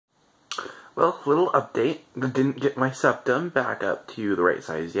Well, little update. I didn't get my septum back up to the right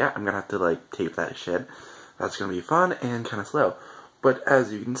size yet. I'm gonna have to, like, tape that shit. That's gonna be fun and kind of slow. But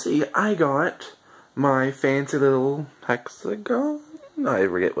as you can see, I got my fancy little hexagon. I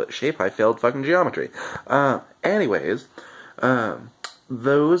forget what shape. I failed fucking geometry. Anyways,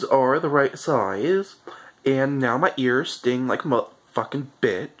 those are the right size. And now my ears sting like a fucking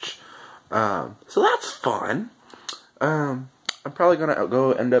bitch. So that's fun. I'm probably gonna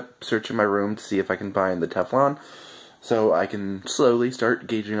go end up searching my room to see if I can find the Teflon, so I can slowly start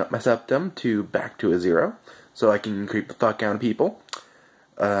gauging up my septum to back to a 0, so I can creep the fuck out of people.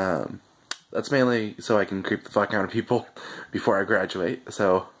 That's mainly so I can creep the fuck out of people before I graduate.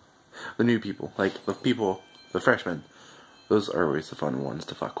 So the new people, like the freshmen, those are always the fun ones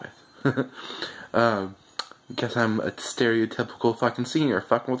to fuck with. Guess I'm a stereotypical fucking senior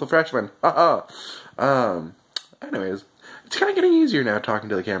fucking with a freshman. Haha. Anyways, it's kind of getting easier now talking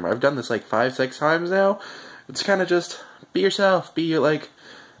to the camera. I've done this like 5-6 times now. It's kind of just be yourself,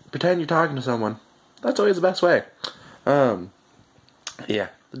 pretend you're talking to someone. That's always the best way. Yeah,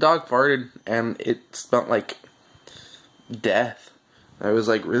 the dog farted and it smelled like death. It was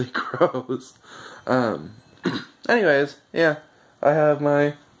like really gross. Anyways, yeah, I have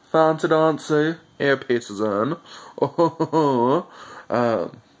my Fancy earpieces on.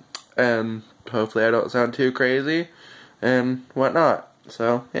 And hopefully I don't sound too crazy and whatnot.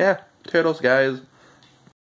 So, yeah, toodles, guys.